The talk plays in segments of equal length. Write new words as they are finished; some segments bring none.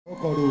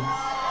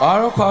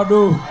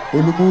Arokado.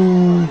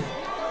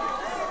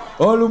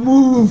 All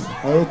move.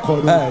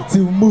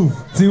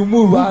 Till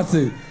move at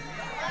it.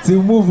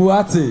 Till move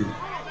at it.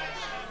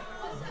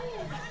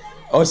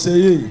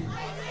 Osheye.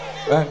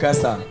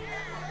 Lancaster.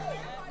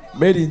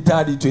 Made in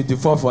Tardy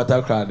 24th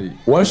Water Crowdy.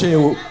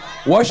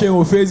 Watching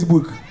on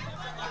Facebook.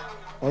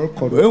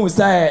 When we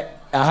say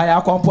a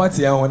higher comport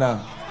here on now.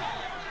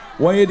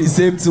 1 year the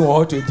same thing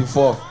on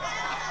 24th.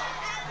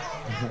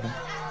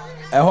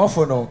 I hope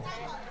for no.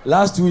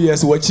 Last 2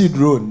 years watching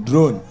drone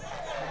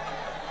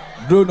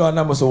on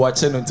them so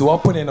watching until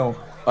opening no.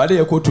 Or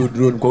they go to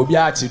drone, go be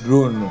at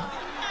drone.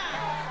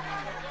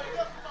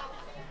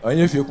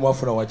 Only if you come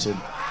for watching.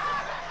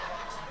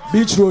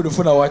 Beach road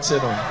for watching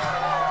no.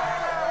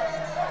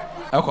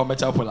 I come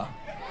chapula.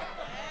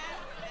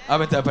 I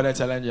bet I put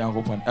challenge and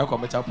open. I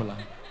come chapula.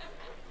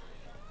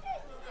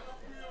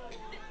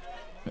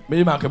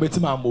 Me man can bet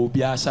my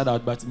mobile shout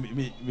out, but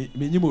me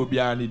mobile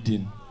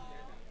anything.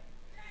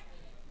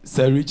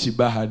 Sir Richie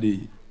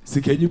Bahade, so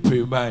can you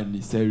pray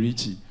man, Sir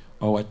Richie,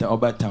 or what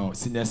about town,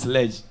 senior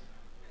sledge.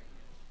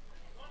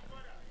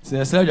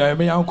 Senior sledge, I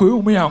may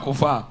uncle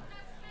far.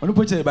 On the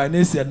put by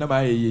Nancy and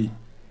Nama,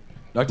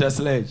 Dr.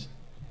 Sledge.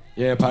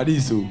 Yeah,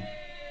 Padiso.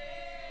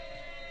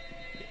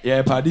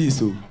 Yeah,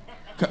 Padiso.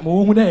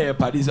 Come there,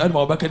 Padiso, I'm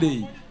more back a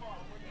day.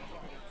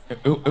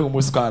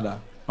 Muscada.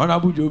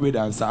 Honorable Joe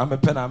dancer, I'm a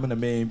pen, I'm in the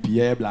main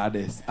Pierre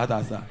Blades,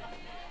 Atasa.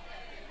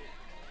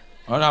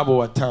 Honorable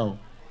what town?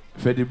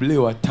 Freddy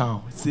Blue at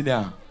town,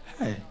 senior.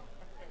 Hey,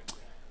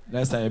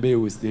 last time I be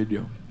with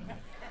stadium.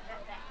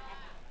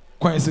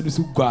 Quite soon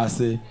to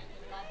Guase.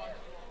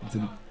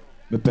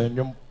 The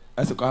pendulum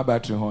as a car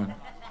battery horn.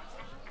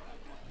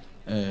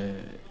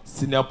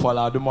 Senior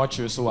Paula, the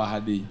much so I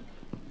had the.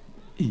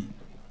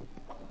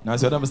 Now,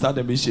 so I'm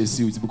starting to be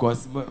suits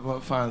because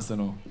fans, you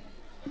know,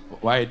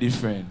 why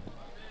different.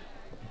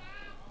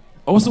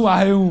 Also,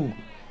 I have.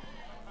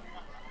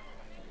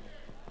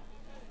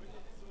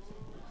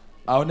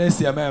 I'll never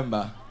see a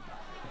member.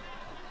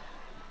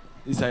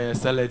 This is a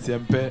select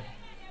MP.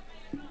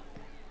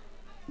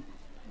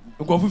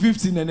 We go for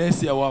 15 and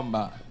next year one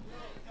bar.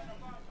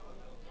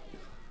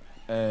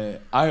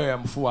 I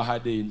am for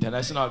the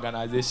International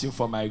Organization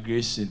for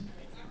Migration.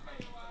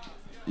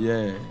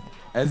 Yeah,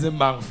 as a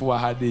bank for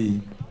the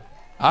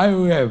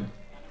IOM.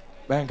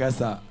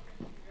 Bankasa.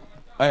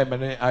 I am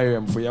an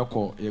IOM for your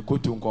call. You go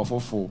to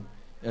Nkofo.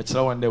 You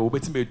try one day. We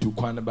bet me to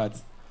Kwan, but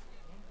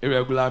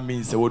irregular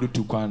means I will do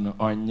to Kwan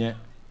on ye.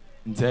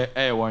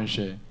 Nte one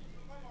share.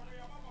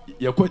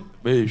 You could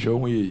be show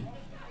me.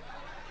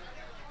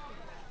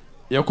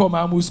 You come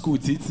out school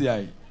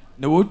TTI.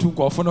 No wo to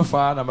Nkofo no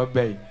far na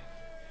mabay.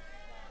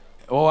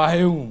 Oh I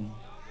am.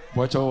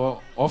 Watch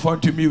off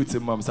on to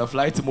mute mum. So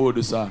flight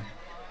mode sir.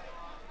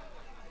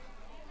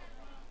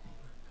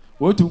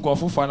 Wo to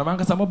Nkofo far na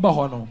manka sama ba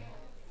ho no.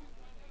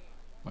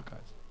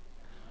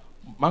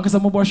 Manka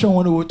sama bo show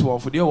one wo to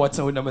for the what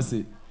say we na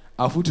say.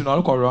 Afutu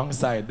no go wrong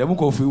side. Dem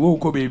ko fi wo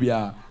ko baby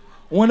a.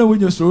 One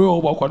when you story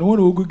over one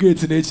who go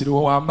get in nature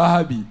one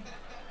happy.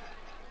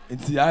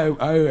 Nti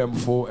I am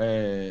for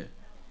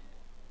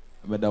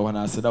but the one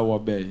I said I will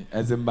be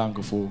as in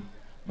bank for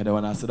but the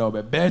one I said I will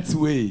be bet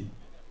way.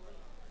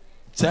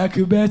 Check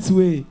your bet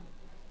way.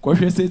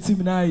 Question say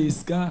team na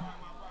is ka.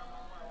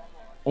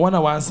 One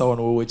answer on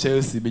over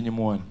Chelsea being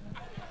one.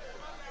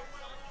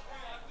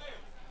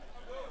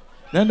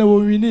 Then the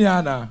we need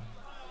Anna.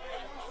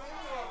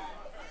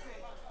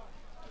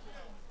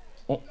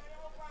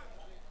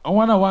 I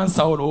want one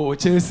sound over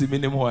Chelsea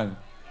minimum one.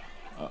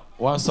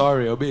 One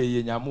sorry, obey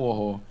ye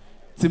nyamu.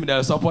 Team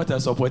that support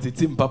the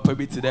team papa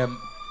beat them.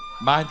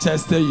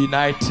 Manchester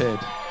United.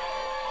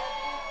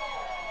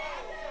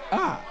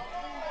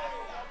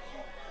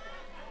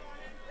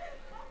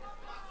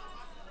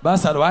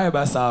 Basa why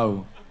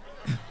Basa?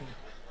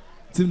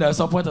 Team that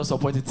support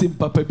the team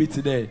papa beat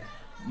today.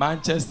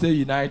 Manchester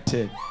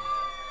United.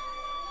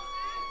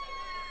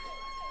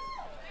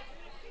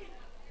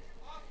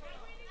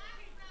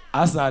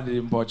 Asa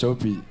de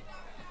mpochopi.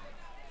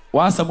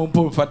 Wasa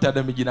mumpo mfata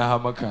da migina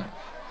hamaka.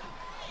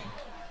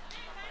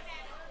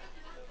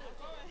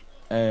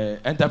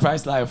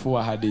 Enterprise Life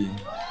for hadi.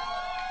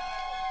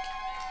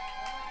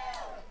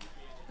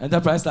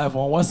 Enterprise Life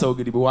on wasa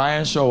ogidi but why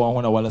ensure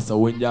one wala sa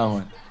wenja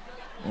hon.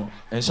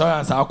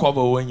 Insurance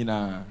cover when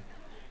na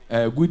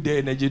good day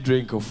energy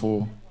drink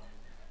for.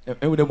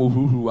 We dem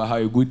who how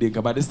a good day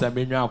but this time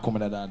me come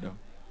na dado.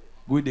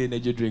 Good day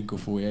energy drink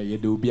for ye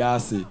do bi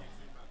ase.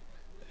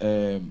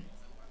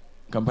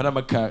 Kampana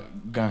maka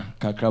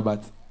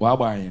kakrabat wa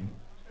bayin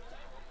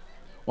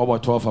wa bo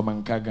 12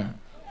 manka ga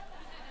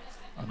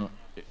ano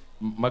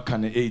maka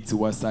na 8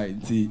 wa side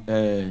nti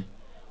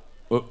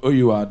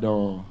you are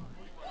do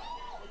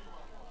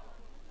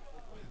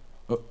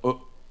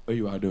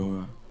you are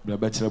do bla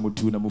bachelor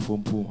mutu na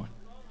mufompu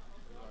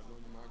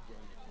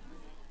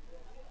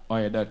oh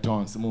yeah that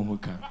tons mu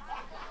huka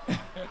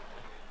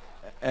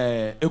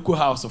eco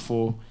house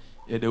for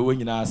the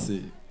wonyina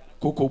ase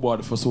Cocoa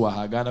board for so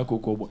Ghana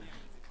Cocoa board.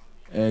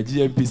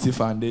 GMPC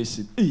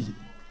Foundation.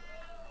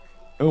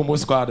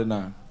 Almost squad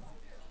now.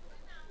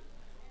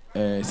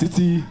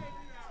 City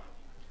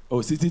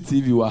City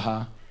TV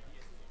waha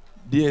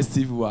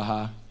DSTV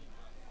waha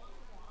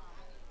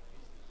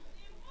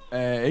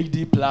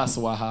HD Plus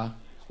waha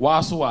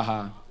waso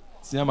waha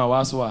cinema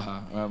waso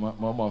waha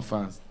more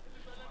fans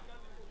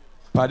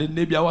padi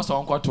nebia waso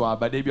onkoto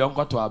aba nebia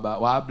onkoto aba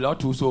wa bla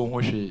to so ho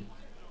hwe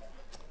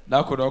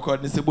da ko do ko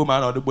ni sebo ma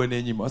na odbo na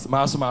enyim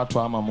ma so ma to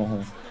ama mo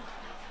ho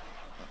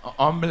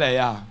omble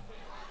ya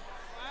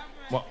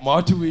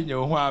ma to wi nye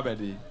ho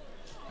abede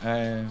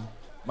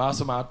ma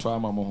so ma to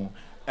ama mo ho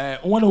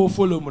one wo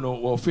follow me no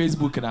wo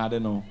Facebook na ade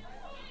no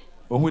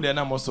ohu de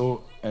na mo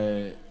so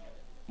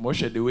mo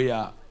hwe the way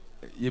a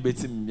ye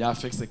betim ya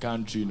fix the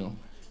country no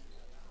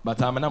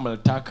but I'm na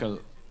tackle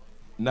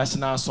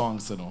national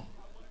songs no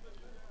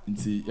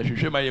nti ye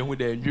hwehwe ma ye hu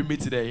de ndwumi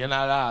ti de ye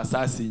na ara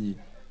asase yi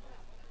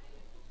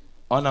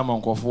ona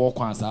mankofo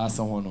kwa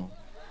asase ho no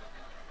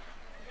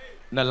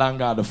na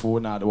langa de fo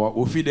na de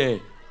wo fi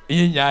de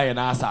ye nya ye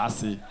na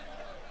asase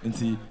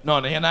nti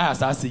no ye na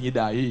asase yi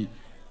da yi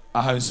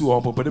ahansu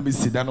wo popo de bi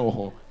sida no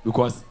ho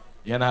because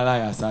ye na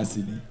ara asase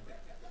ni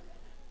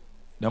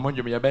na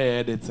monjum ye be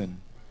editing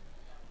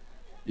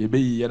ye be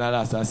ye na ara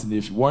asase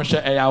ni fi won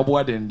hwe ya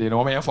abo dende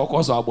no me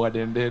focus abo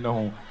dende no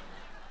ho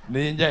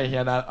ne nya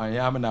ye na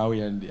anyam na wo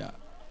ye ndia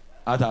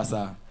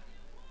atasa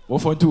wo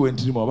fontu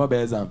wentiri mo ba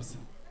be exams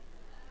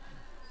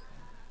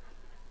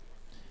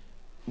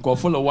go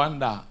follow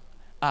wonder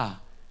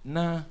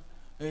na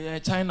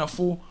China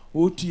fo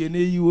otuye na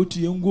yi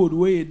otuye ngold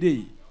we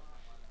dey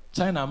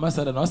China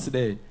ambassador no se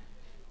dey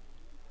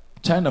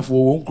China fo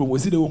wo nkrom we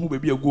se dey wo hu be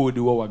bia gold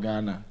wo wa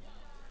Ghana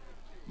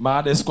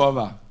ma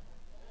discover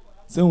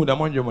se hu da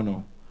monjo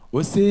no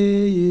o se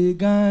ye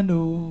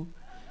Ghana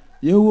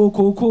ye wo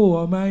koko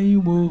o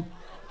mayimo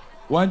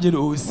wanje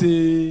o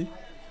se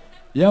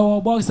ye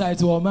wo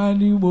bauxite o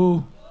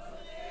manimo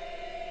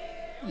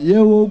ye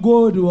wo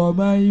gold o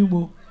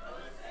mayimo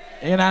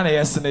ina na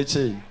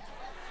yeseneche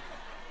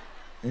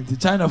enti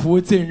China fo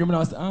wote nwum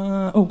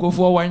na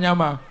onkofo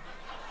wanyama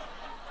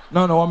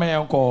no wo me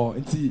yenko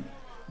enti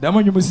da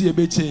manwum si ye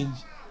be change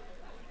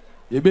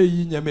ye be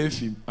yi nyama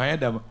efim anya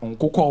da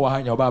nkokọ wa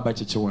hanya oba aba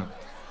chechewa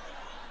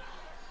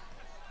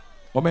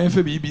o me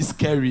fe bi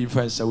scary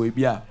fa sha we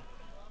bia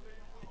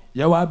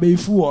ye wa be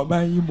fu o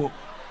man yimo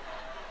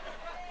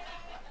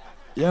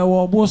ye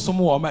wo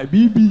bosom o man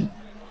bibi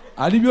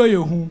ade bi o ye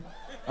hu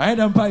anya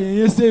da mpa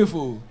ye safe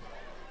o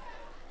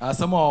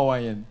asama o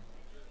wayen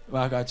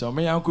wa ka cho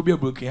me yanko bi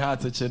broken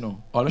heart che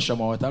no o lo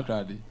shoma water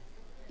crowd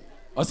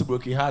o se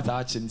broken heart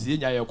a che nti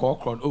nya ye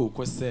kokron o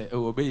ko se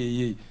o be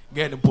ye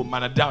get put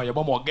man down ye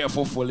bo mo get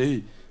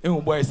fofole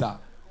ehun boys a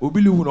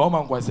obi lihu no o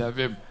man kwase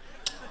avem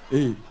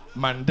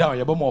man down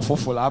ye bo mo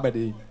fofole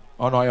abede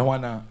ono ye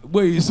hwana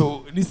boy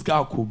so ni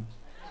ska kom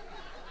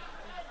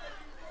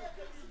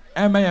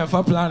ye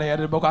fa plan ye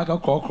de bo ka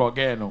kokro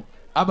get no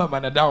aba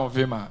man down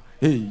vema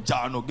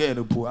ja no get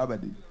no pu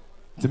abede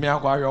timi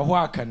akwa yo ho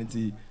aka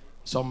nti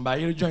some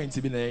bayel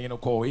joint bi na ye no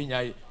ko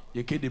nya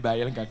ye kedi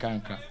bayel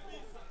nkakanka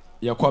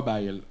ye ko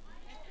bayel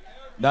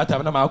that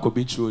time na ma ko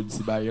beach road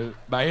si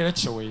bayel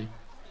chewe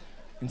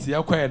nti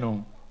ye ko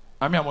no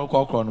ami am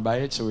ko kro no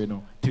bayel chewe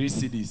no 3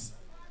 CDs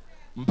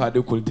mpa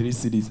de ko 3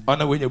 CDs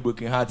ona we nya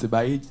broken heart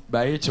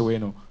bayel chewe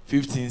no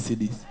 15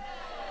 CDs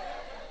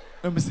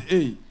na me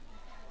say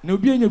na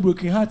obi nya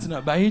broken heart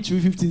na bayel chewe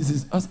 15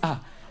 CDs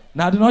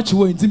na de no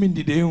chewe ntimi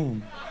ndide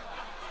hu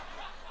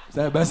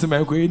say best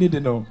man ko ni de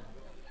no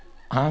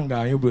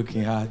hanga you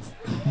broken heart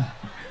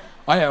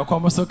aya ko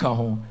mo so ka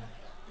ho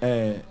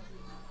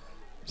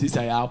this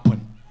I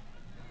happen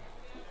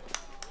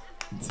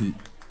see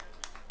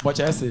but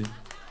I say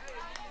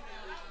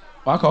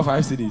walk off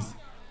 5 CDs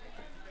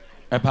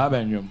a pa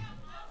benum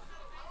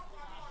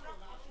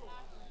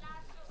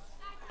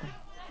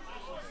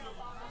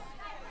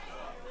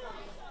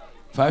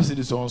 5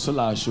 CDs on so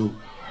la show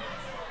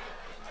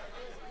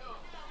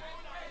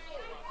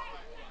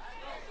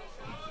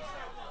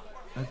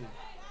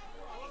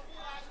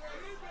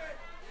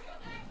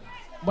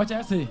what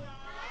I say?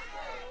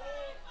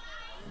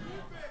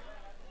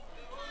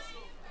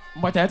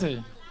 What I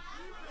say?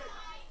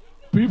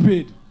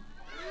 Prepaid.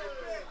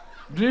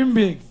 Dream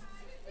big.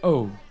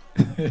 Oh.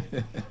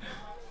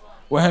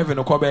 We're having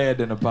a cover head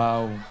and a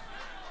power.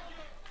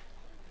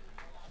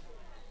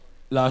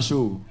 La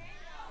show.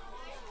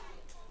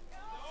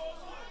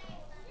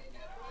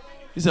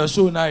 It's a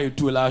show now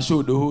to la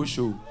show, the whole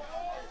show.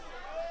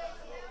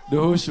 The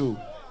whole show.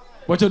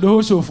 Watch the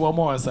whole show for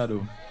more answer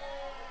though.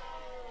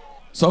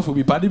 So for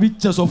be party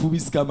picture so for be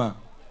scammer.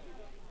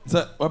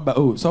 So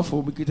what so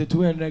for be get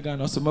 200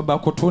 Ghana so me ba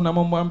koto na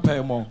mo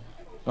ampa mo.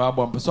 Wa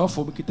bomb so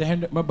for be get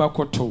 100 me ba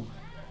koto.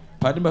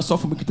 Party me so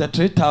for be get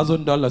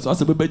 $3,000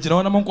 so be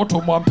gina na mo koto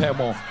mo ampa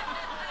mo.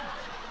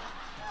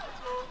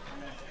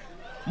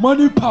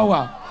 Money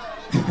power.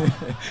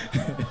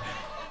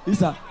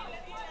 Isa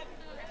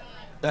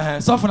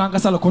so for na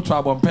ngasa koto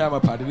abompa ma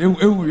party.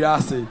 Ehu wi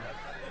ase.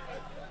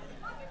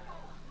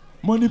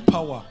 Money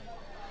power.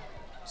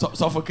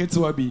 So for kids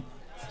will be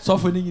So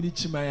for any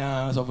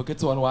chimaya, so for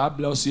get one wa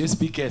bless your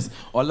speakers,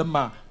 all the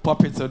ma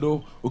puppets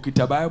do,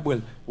 okita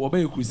Bible,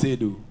 obey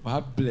crusade, wa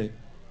bless.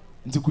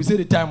 Into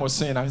crusade time was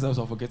saying answers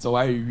of forget so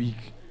why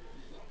week.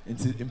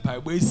 Into empire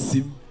way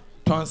sim,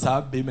 turns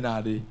out baby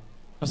nade.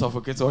 No so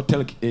forget or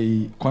tell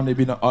a corner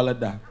be all of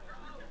that.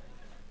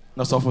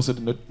 No so for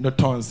no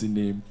turns in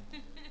name.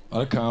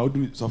 All can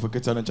do so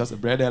forget on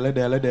just bread,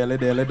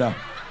 leather.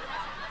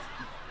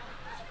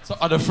 So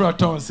other fraud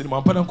turns in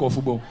my panel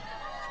football.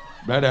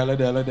 Brother,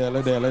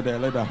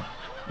 leather.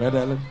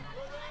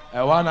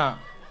 I wanna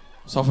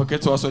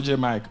suffocate also J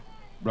Mike.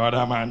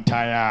 Brother man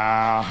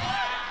tire.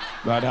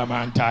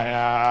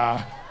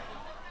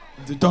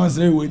 The tons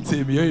they won't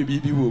say me, oh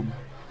baby womb.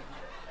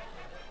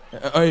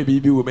 Oh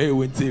baby womb, they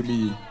won't say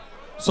me.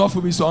 So for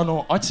me, so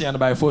no, Ochi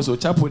by force or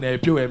chapel near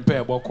pure and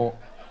pair boko.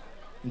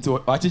 Into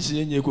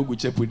Ochi and you could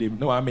chap with him.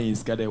 No, I mean,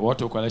 it's got a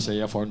water collection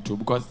here for two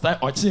because that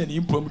Ochi and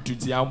impromptu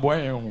to the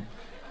boy.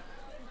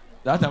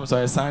 That time so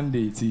a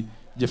Sunday, see.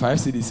 The 5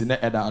 cities in the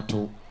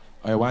Edato,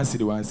 or 1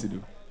 city.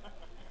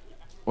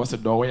 What's the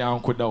doorway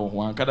uncle down?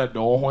 One cut a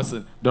door horse,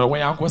 doorway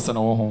uncle son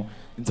or home.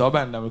 Into a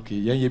band, okay,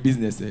 your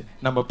business,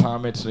 number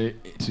parameter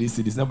 3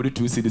 cities, number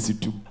 2 cities,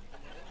 2.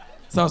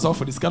 Sounds off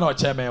for this kind of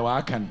chairman,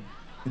 I can.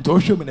 Into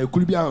a showman, it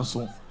could be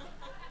also.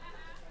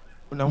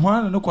 When I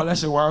want no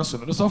collection once,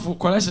 no soft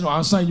collection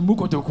on sign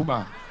Muko to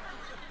Kuma.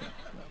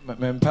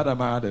 Mempada,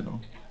 I don't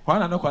know.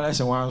 One no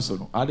collection once,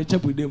 I'll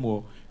check with them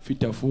more.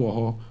 Fitter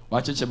for her,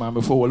 watch it, mamma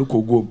before look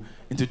go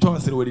into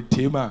tons with the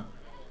tema.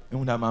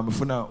 And I'm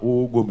for now,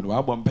 oh, woman, I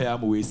won't pay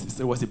am away.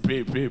 Sister was a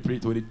pray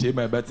to the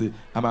tema, but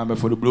I'm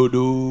for the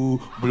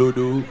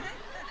blodo.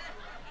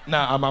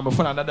 Now I'm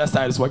for another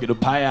side, is working the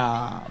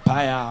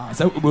pie.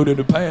 So we go to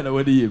the pie and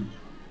over the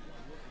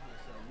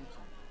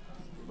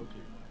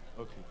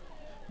okay.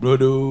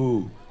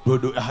 Brodo,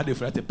 I had a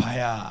flat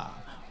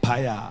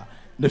pie.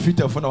 The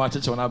fitter for no watch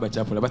it on our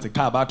chapel, but a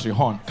car battery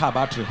horn. Car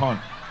battery horn.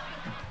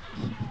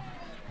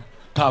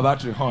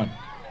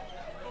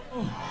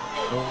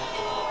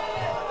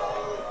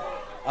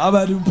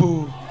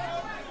 Abadumpo.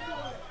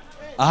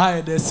 I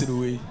hired this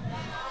way.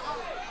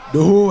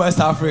 The whole West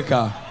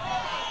Africa.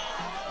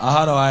 I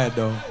had no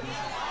idea.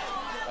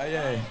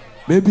 Yeah.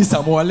 Baby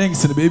some more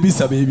links and baby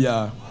some baby.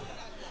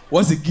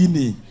 What's a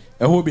guinea?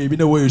 A whole baby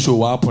no way you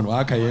show up on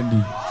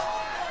Wakayendi.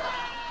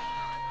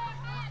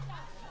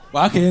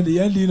 Wakayendi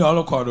Yendi no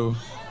Alocado.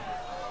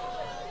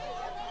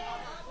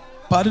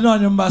 Pardon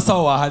on your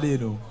Massawa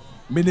Hadino.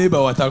 My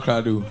neighbor what I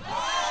can do.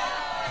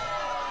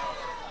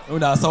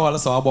 When I saw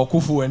about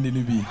Kufu and the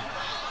Nibi.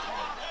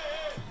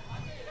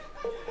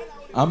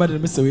 I'm at the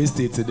Mr.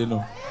 Estate, you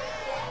know.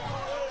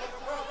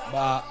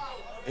 But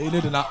I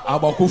didn't know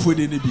about Kufu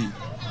in the Nibi.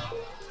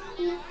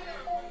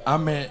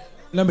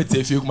 Let me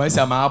tell you,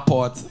 myself, my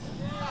airport.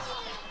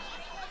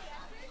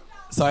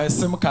 So I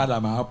SIM card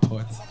at my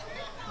airport.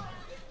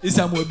 It's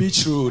a more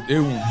beach road,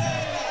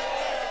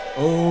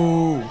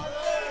 Oh,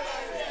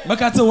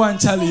 Makata one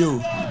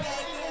Charlie.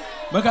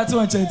 Makati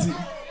one chanti.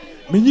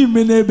 Many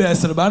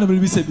neighbors and Barnum will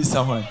be said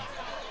someone.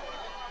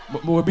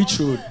 More beach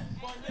road.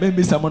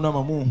 Maybe someone on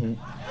my moon.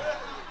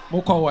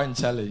 Moko one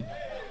Charlie.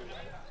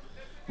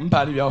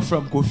 Mpari, we are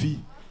from KOFI.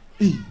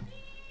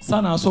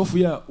 Sana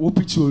Sophia, who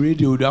picture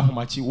radio,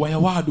 Dahumachi, why a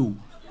wado?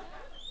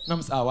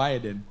 Nams are why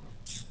then.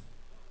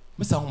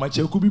 Mr.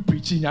 Humachi could be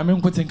preaching, I mean,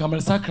 quoting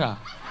Camel Sacra.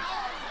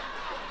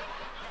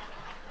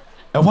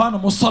 A one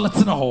of most solid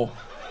in a hole.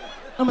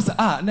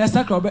 Nams next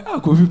sacra, but I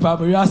could be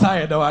probably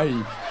outside the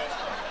way.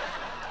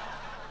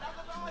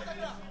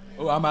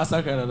 Oh, I'm a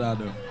sacred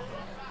dado.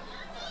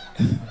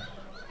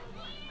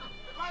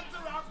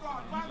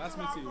 Let's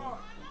me see.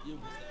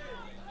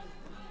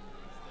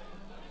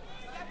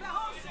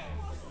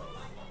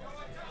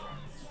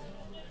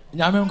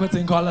 Nyame ko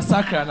tin call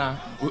sacra na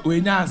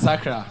we nya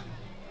sacra.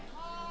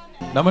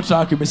 Na mo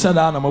track me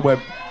shada na mo web.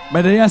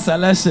 Me dey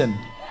selection.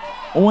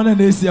 Won na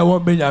esi a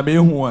won be nyame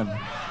hu won.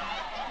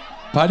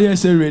 Padi e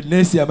share read na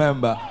esi a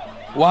member.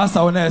 Wa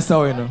sa won na esa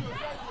we no.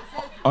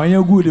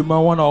 Onye good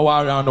man one or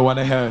around the one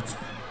health.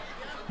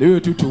 They were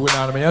two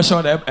na me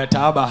show them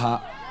etaba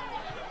ha.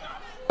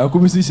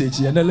 Akubisi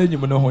shechi na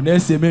lenyim no ho na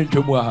esi me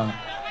ntwemu ha.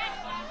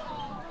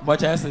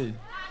 But I say,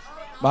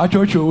 ba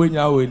church we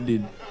nya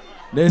wendin.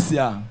 Na esi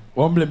a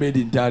one blame made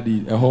in daddy,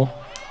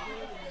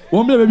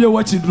 one blame maybe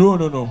watch it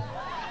drone no.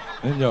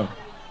 Enjo.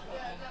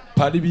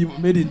 Paddy be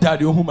made in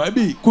daddy who might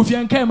be Kofi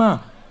and Kema.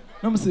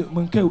 I'm say,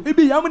 Monke,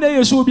 maybe I'm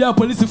gonna show be a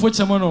police for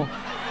Chamono.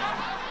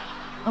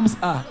 I'm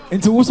say,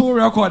 into what's all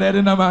record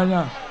in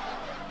Amania.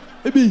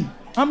 Maybe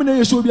I'm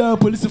gonna show be a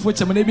police for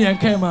Chamono and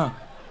Kema.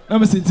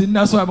 I'm saying,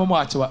 that's why I'm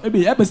watching.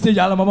 Maybe ever stage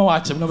I'm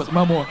watching.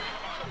 Mamma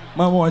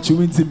watch you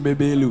win him,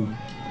 baby.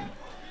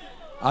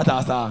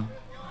 Atasa.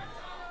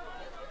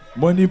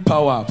 Money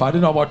power.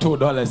 Pardon about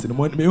 $2 in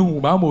money. Me who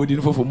mama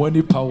would for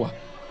money power.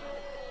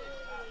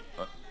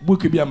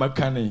 Book be a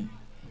mechanic.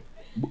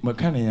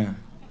 Mechanic.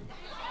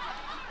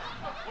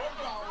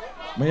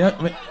 May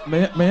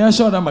I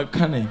show that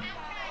mechanic?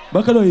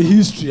 Bakalo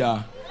history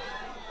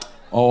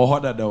or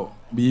harder though.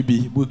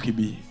 Baby, book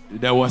be.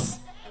 There was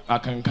a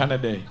can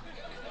Canada.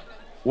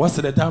 what's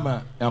the time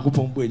I hope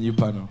on when you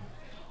panel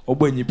or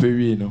when you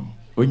pay no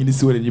when you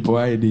see what you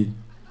provide.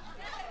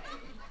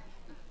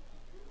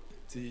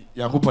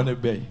 Yankupon a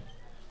bay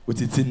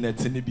with its in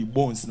that be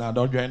bones now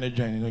don't join a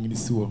joining on the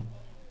sewer.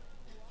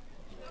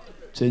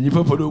 Change you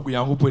put up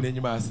Yankupon in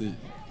your massy.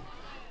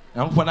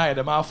 Yankupon I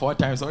the mouth 4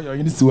 times or you're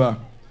in the sewer.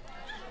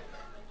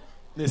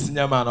 Listen,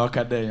 your man,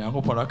 Okade,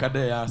 Yankupon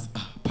Okade asked,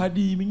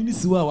 Paddy, meaning the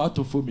sewer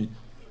out for me.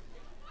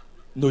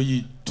 No,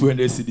 you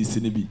 200 cities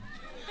in the B.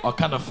 Or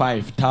kind of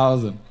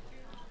 5,000.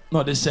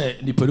 No, they say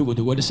Niperugo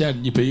to what they say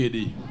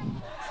Nipayede.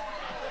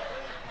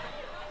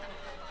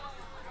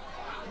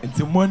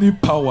 Into money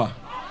power.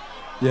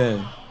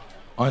 Yeah.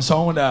 On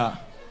someone that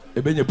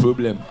a big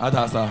problem.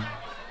 Atasa.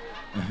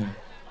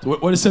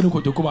 What is saying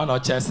to come on or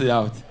chest it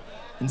out?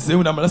 And say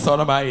when I'm going to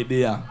sort of my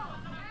idea.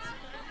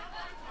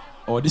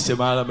 Or this is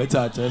my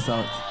better chest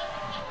out.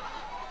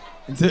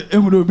 And say, it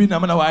would be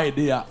no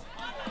idea.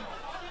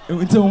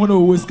 And tell one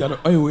who was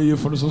got away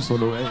from the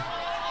solo.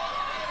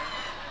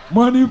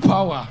 Money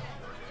power.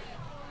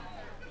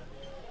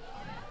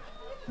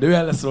 The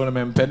real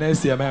Solomon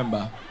Penesia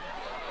member.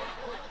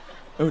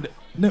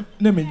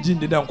 Name engine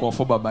they don't call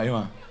for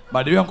Baba,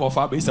 but they don't call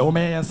for is a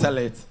woman and sell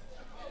it.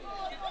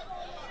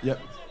 Yep.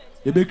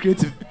 You be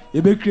create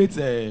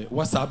a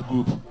WhatsApp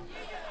group.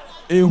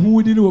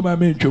 Who didn't know my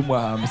main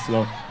chumwa, Miss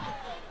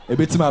a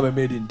bit of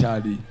made in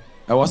Taddy.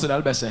 I was an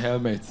Albert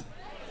helmet.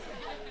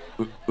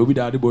 Obi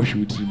daddy boy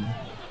shooting.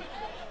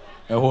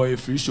 A whole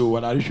free show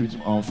when I shoot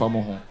on farm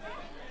home.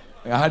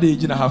 I had a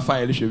agent have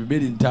fire should be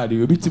made in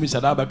Taddy. Obi to me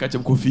Shadaba catch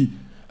him coffee.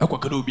 I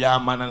could be a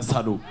man and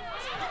saddle.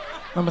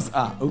 Mamas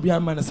Obi a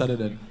man and saddle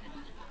then.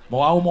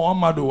 More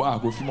mado, I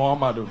go for more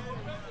mado.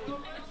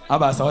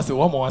 Abbas, I say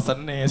one more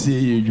Sunday and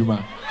see you,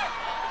 man.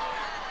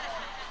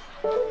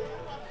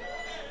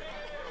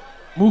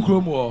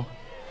 Mukromo.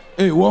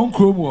 Hey, one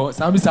chromo,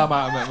 Sammy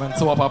Sama, man,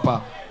 so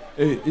papa.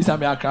 Hey, it's a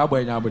mere crab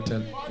in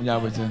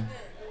Yabuton.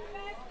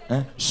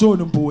 Show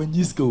them when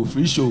you go,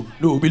 free show,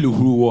 no below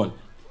who wall.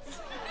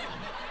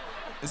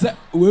 Is that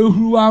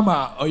who am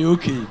I? Are you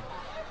okay?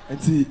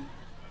 And see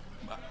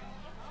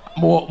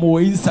more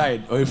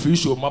inside or a free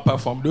show mapper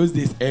from those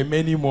days and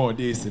many more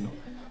days, you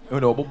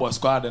know. Bobo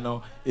squad, you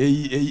know,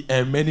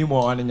 many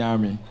more on the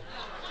army.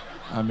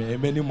 I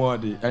mean, many more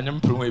days, and I'm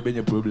probably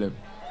a problem.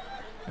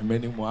 And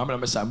many more. I'm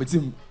not sure. But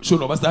him show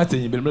no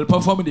starting. But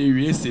perform the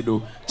race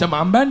though.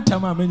 Chama amban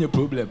chama many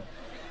problem.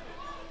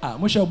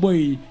 Musha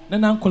boy,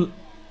 then uncle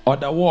or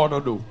the ward or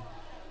do.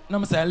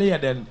 No, say later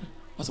then.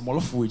 What's a more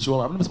fool? You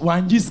are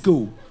one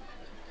disco.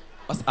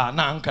 What's a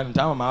nan can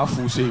tell my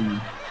fool say we.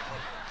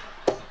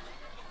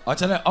 I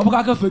tell you,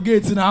 I'm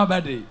forget in our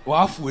body.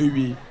 Waff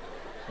we.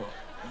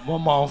 More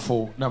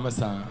mouthful.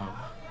 Namasa.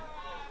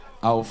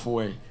 Our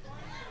four.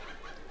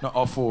 Not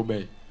our four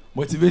bay.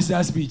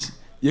 Motivational speech.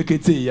 You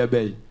can say, yeah,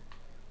 babe.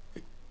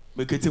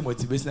 Make it a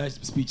motivational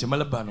speech. I'm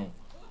Alabano.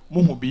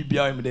 Mumu be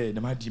behind me. The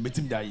man, Jimmy,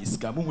 that is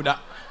Mumu that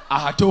I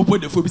had to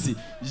open the phobia,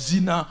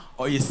 Gina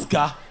or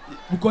Iska.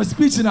 Because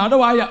speech in other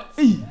way,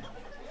 eh?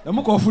 The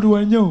Moko food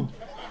when you.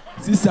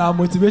 Sister,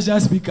 motivational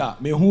speaker,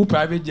 me who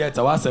private jet,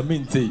 I was a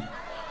minty.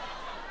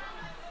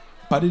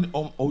 Pardon,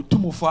 or two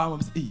more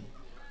farms, eh?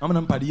 I'm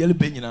an party yellow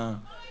penny.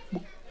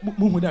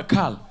 Mumu that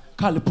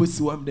Carl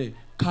pussy one day.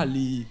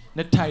 Carly,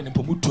 net tie and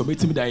promote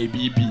make him die,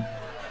 baby.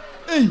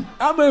 Hey,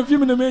 I'm a few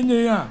minutes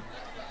mania.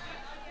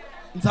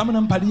 Some of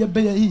them paddy a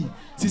bay.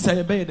 Sister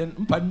a bay,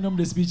 then pardon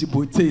the speech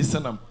about say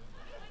son.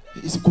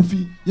 It's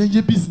coffee,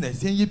 your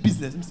business, your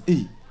business.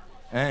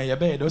 Hey, your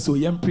bed also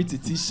young pretty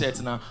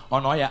t-shirt now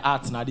on all your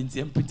art now. Didn't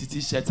see pretty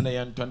t-shirt and a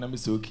young tournament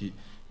is okay.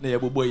 Nay,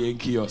 boy and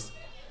kiosk.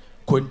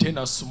 Contain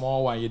a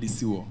small one, ye the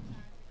sewer.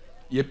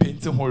 Ye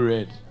painting her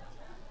red.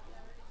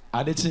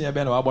 I didn't your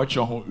bed about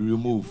your home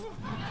remove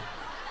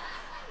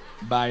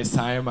by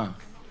Simon.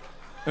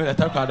 I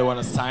talk about the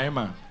one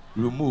Simon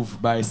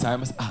removed by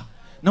Simon.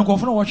 No, go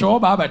for watch all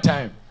by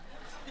time.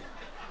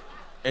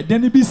 And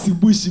then it be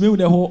bush me with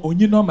the whole on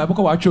you know my book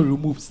watch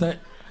remove. Say,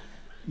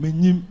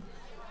 meaning,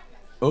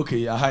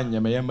 okay, I had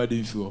your my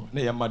mother for.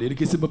 Nay, your mother,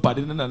 case of a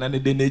pardon and any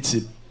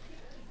nature.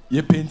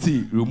 Ye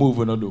painty remove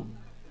another.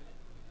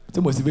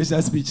 The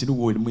motivational speech in the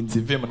word means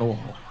in feminine.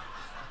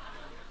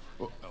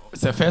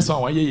 It's the first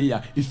one,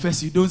 yeah. If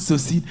first you don't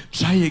succeed,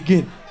 try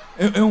again.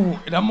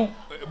 And I'm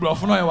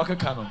bluff no, I work a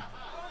canon.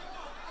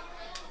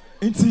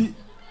 Inti,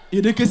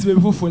 in the case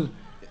of full,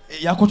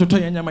 Yakoto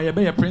Toyana, my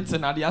bear prince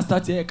and I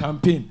started a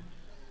campaign.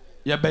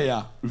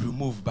 Yabaya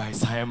removed by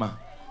Simon.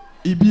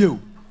 Ibio.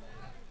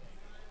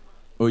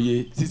 Oh,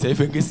 ye, since I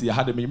think you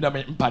had a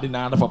minimum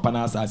pardon for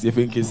Panas as you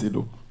think it's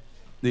do.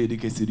 The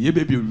case, ye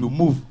baby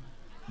removed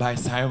by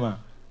Simon.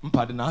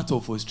 Pardon out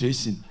of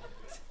frustration.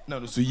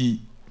 No, so ye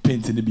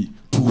painting the be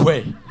to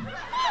where.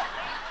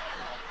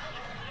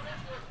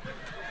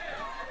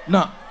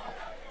 Now,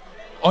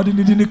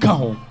 ordinary didn't come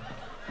home.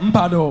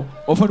 Mpado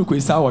offer the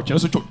quiz watch,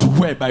 also to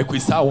wear by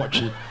quiz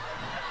watch.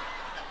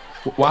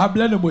 What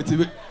blend of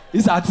motive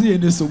is at the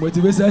end of so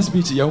motivation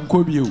speech, young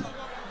Kobu.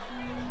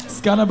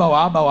 Scanner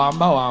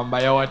Bawa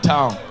by our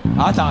town.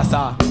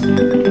 Atasa.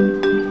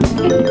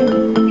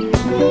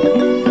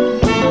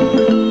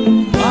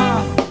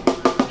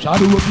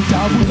 Charlie will be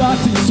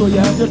Bugatti, so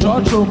yeah, the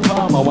Trotro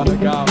Palm, I wanna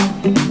go.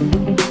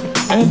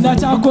 And that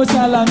Chaco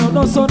Salano,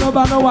 no son of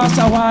no wash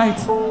a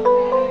white.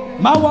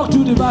 My walk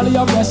through the valley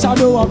of the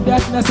shadow of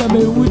darkness and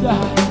be with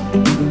her.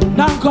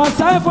 Now,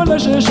 cause I for the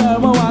Shisha,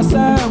 I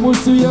say,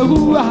 Musu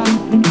Yahoo.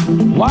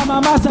 Why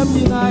my master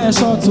mean I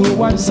shot to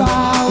one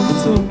shout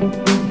to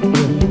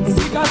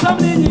Sika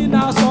something in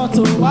our sort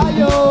to why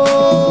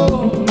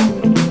yo.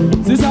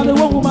 This are the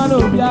woman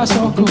of your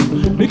shoko.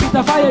 Make it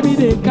a fire be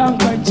they can't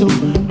quench you.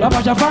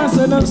 But your fans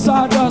and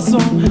sawdust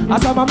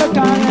as I'm a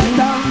mechanic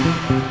down.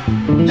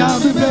 Now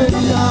be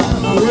baby,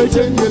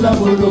 waiting the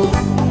level.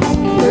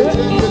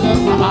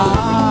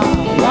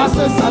 What's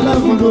a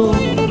salamudo?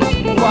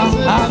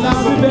 Now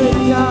be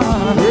baby,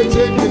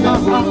 waiting the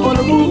level. On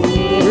the move.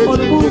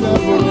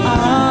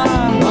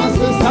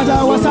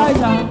 Was I?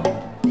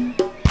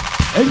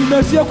 And you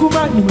may feel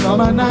Kuman, you know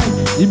my nine.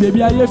 You may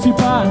be a yefi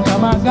pan,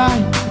 come on, guy.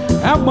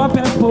 And one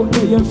pempo,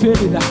 they are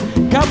faded.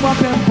 Come on,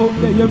 pempo,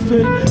 they are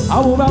faded. I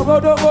will go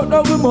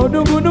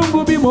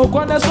to be more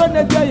corners when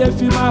they are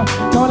fima.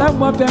 Call them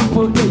one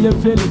pempo, they are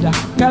faded.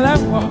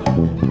 Calamwa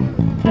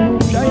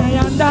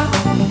Jayanda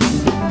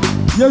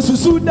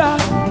Yesusuda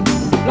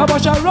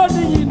Labasha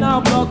running in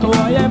our block, or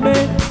I am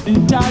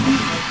in Tadi.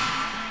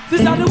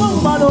 This are the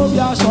woman of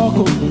your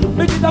shoko.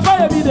 Make it a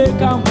fire be they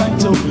can't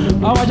quench you.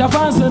 I watch your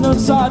fans and on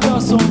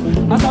sawdust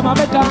as I'm a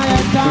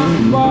mechanic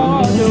down.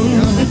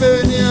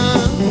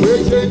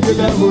 Waiting the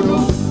level.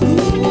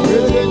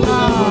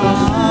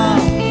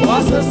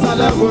 What's a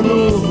salamuno?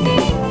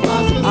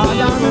 I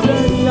am a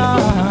baby.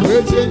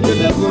 Waiting the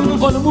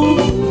level. On the move.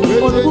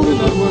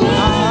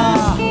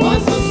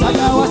 What's a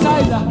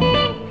salamuno?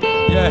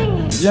 Yeah,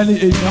 yani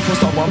enough for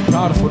someone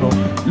proud for no.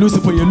 Lucy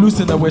for you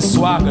losing the way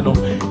swag no.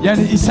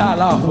 Yani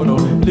inshallah for no.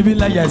 Living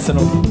like yes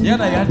no.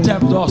 Yana yan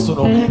tempt also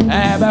no.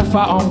 But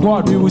far on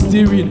God we will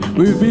still read.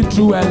 We've been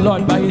through a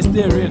lot but it's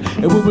still real.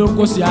 If we will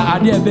go see a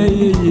dear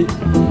baby.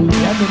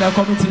 Yani the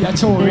committee a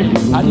chori.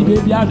 And the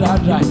baby are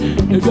dry.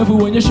 If you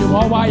when you show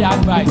why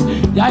advice.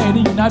 Ya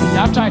any nabi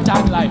ya try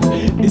tag life.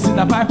 It's in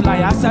the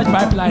pipeline. I search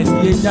pipelines.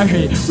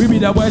 We be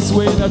the worst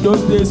way in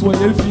those days when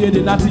they fear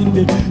the nothing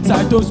day.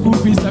 Side those school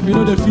fees if you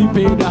know the fee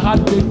pay. The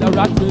heartbreak, the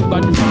rat race,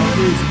 but the fun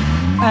days.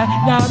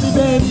 Now me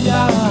baby,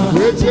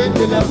 we change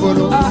the level.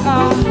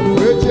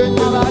 We change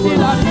the level. We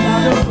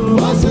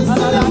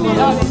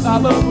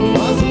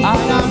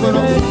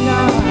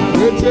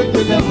change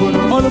the level.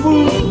 On the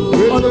move,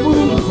 on the move.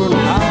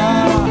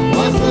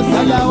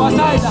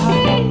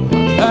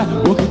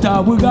 Walk it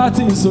out,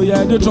 Bugatti, so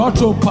yeah, the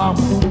trotro palm.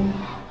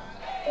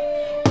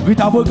 With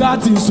a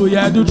Bugatti, so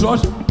yeah, the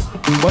trot.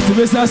 But the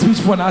best speech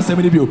for now,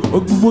 70 view.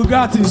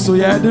 Bugatti, so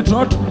yeah, the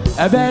trot.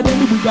 A bed in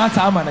the Bugatti,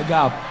 I'm on a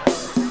gap.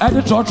 At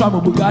the trot, I'm a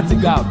Bugatti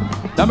gap.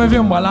 I'm a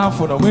very well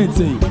for the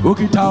Wednesday.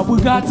 Okay,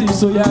 Bugatti,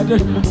 so yeah,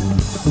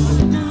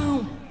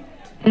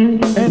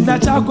 and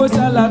that Chaco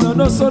Salano,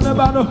 no son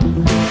about no.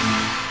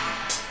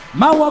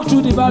 Man walk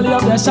through the valley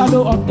of the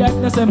shadow of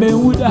darkness and be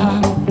with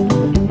her.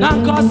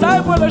 Now, cause I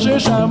will show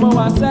you,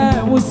 I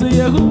say, we'll see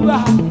you.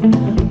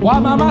 Why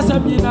mama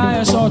said me now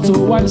a shot to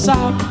one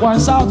shout, one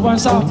shout, one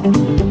shout.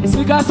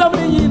 Sika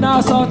something in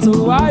our sort to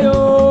why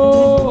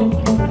oh.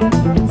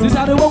 This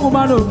are the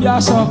woman of your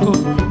shoko.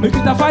 Make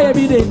it a fire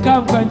be they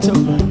can't quench you.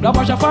 Now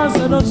watch your fans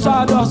and not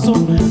sawdust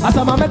as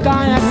I'm a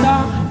mechanic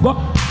now. Go.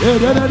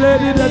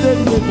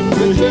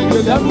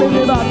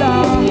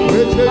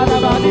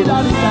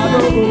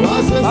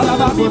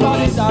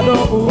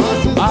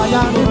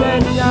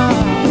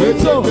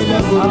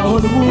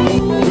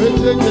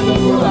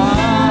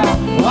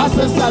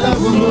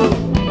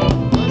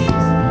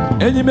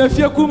 And you may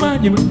fear Kuman,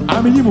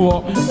 I'm in you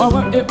or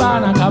a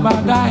banana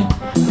guy.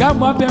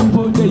 Come up and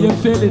put the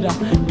failure.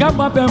 Come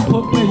up and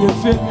put the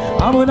fail.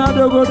 I'm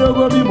another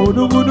go be more,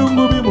 do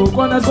more,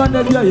 corners one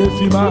that you're a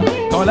female.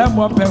 Call them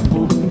more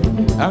pempo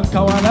and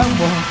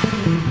Kawalambo.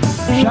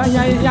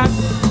 Shaya,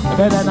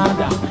 better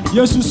nada.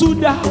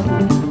 Yesusuda.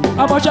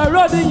 About your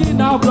roading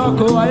in our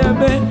block, I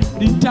am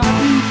in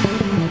Tadi.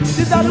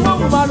 This are the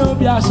woman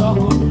of your shop.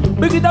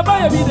 Make it a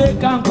fire be they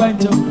can't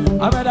quench you.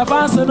 I made a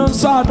fancy on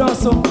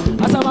sawdust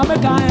as I'm a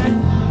mechanic.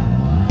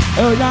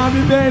 Oh, now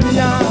me baby,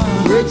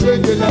 we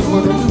change the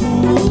level.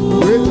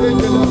 We change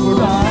the level.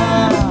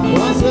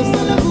 What's the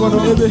level,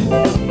 baby?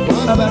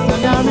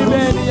 Now me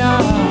baby,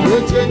 we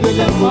change the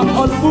level.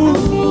 On the move,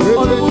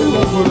 on the move.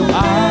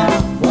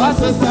 What's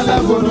the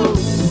level?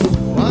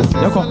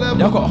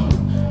 Yako,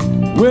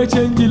 we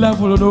change the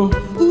level, no.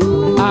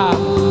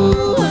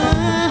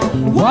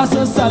 What's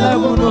the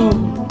level, no?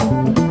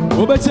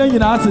 We change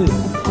it,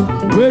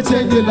 we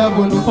change the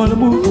level. On the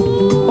move,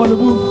 on the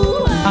move.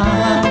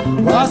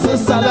 What's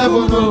the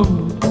level?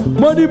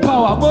 Money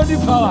power, money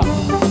power.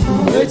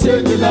 We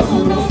change the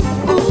level.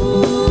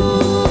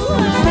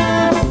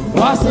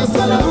 What's the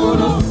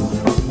level?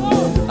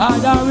 I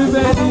got me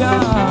baby.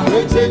 We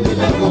change the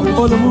level.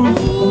 On the move,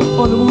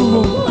 on the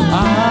move.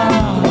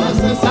 What's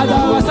the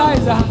level?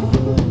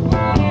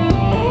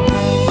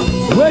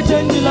 We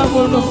change the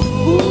level.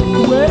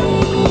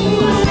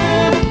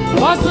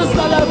 What's the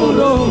level?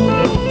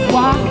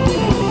 What?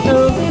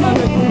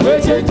 We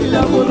change the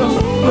level.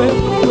 We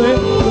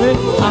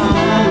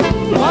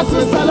what's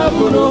the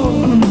salaburo?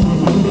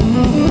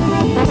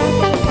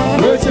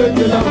 We change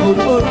the level.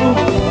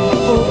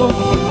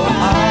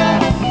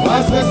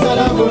 What's the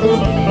salaburo?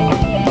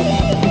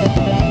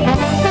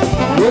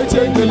 We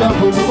change the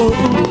level.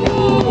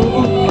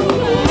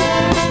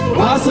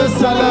 What's the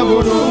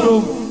salaburo?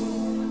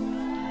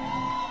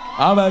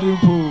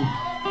 Amarimpo.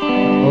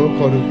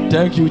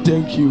 Thank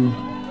you.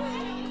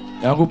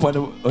 Yango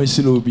pano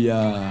osilobia.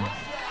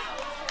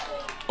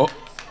 Oh,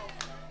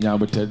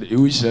 nyabote.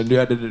 You wish and do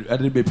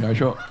other be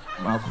pressure.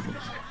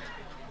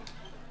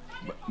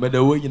 But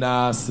the way you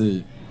now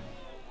say,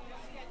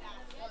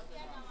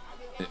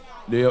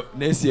 the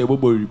next year we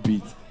will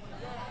repeat.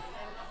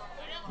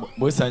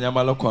 Most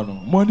anyamalo kono.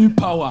 Money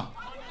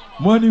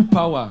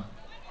power.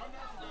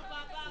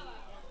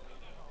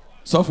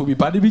 So for me,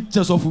 party be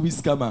just so for me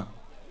scammer.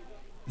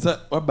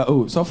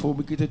 So for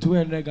me, get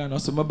 200 Ghana.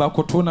 So my back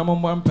to na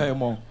mama pay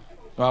more.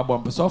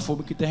 So for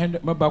me, get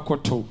 100 my back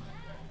to.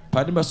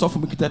 Party me so for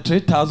me get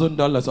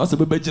 $3,000. Also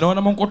be jina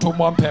na mama to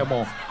more pay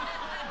more.